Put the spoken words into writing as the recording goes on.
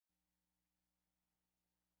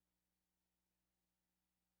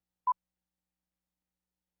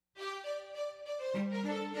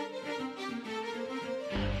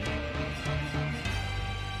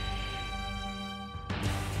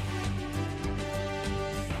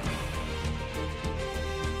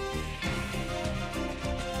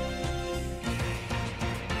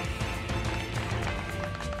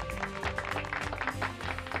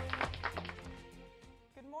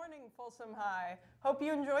Folsom High. Hope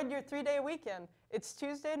you enjoyed your 3-day weekend. It's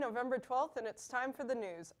Tuesday, November 12th, and it's time for the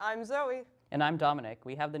news. I'm Zoe. And I'm Dominic.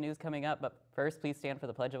 We have the news coming up, but first, please stand for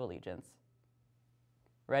the Pledge of Allegiance.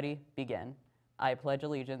 Ready? Begin. I pledge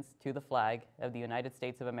allegiance to the flag of the United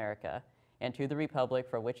States of America and to the republic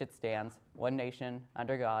for which it stands, one nation,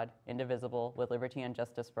 under God, indivisible, with liberty and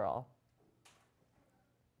justice for all.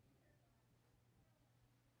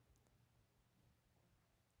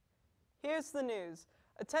 Here's the news.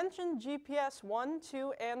 Attention GPS 1,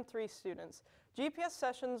 2, and 3 students. GPS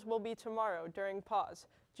sessions will be tomorrow during pause.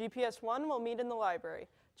 GPS 1 will meet in the library,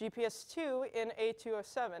 GPS 2 in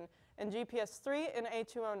A207, and GPS 3 in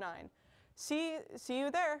A209. See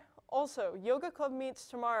you there. Also, Yoga Club meets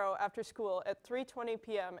tomorrow after school at 3:20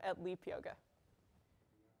 p.m. at Leap Yoga.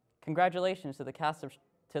 Congratulations to the cast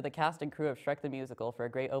and crew of Shrek the Musical for a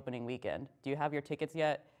great opening weekend. Do you have your tickets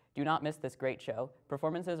yet? Do not miss this great show.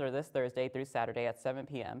 Performances are this Thursday through Saturday at 7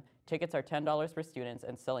 p.m. Tickets are $10 for students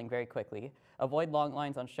and selling very quickly. Avoid long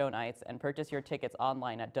lines on show nights and purchase your tickets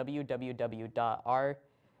online at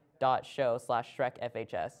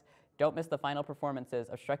www.r.show/ShrekFHS. Don't miss the final performances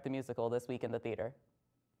of Shrek the Musical this week in the theater.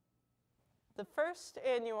 The first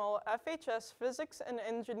annual FHS Physics and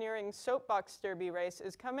Engineering Soapbox Derby race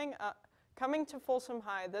is coming to Folsom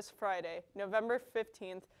High this Friday, November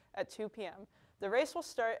 15th at 2 p.m. The race will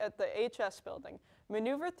start at the HS building,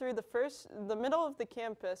 maneuver through the middle of the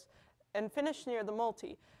campus, and finish near the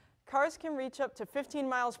multi. Cars can reach up to 15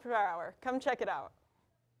 miles per hour. Come check it out.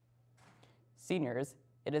 Seniors,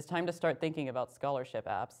 it is time to start thinking about scholarship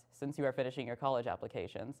apps since you are finishing your college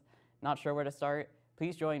applications. Not sure where to start?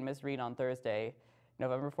 Please join Ms. Reed on Thursday,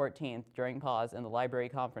 November 14th during pause in the library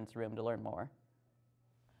conference room to learn more.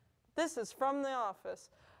 This is from the office.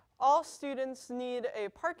 All students need a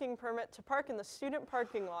parking permit to park in the student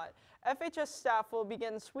parking lot. FHS staff will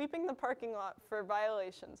begin sweeping the parking lot for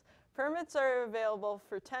violations. Permits are available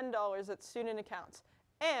for $10 at student accounts.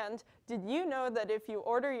 And did you know that if you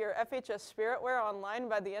order your FHS Spiritwear online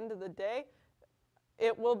by the end of the day,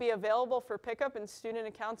 it will be available for pickup in student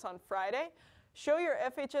accounts on Friday? Show your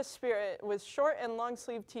FHS spirit with short and long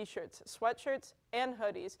sleeve t-shirts, sweatshirts, and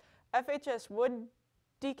hoodies. FHS window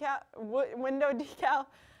decal,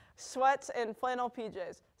 sweats, and flannel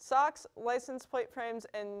PJs, socks, license plate frames,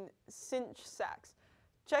 and cinch sacks.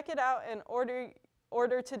 Check it out and order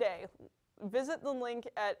today. Visit the link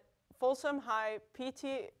at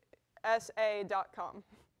folsomhighptsa.com.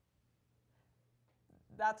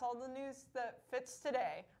 That's all the news that fits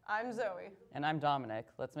today. I'm Zoe. And I'm Dominic.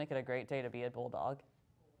 Let's make it a great day to be a Bulldog.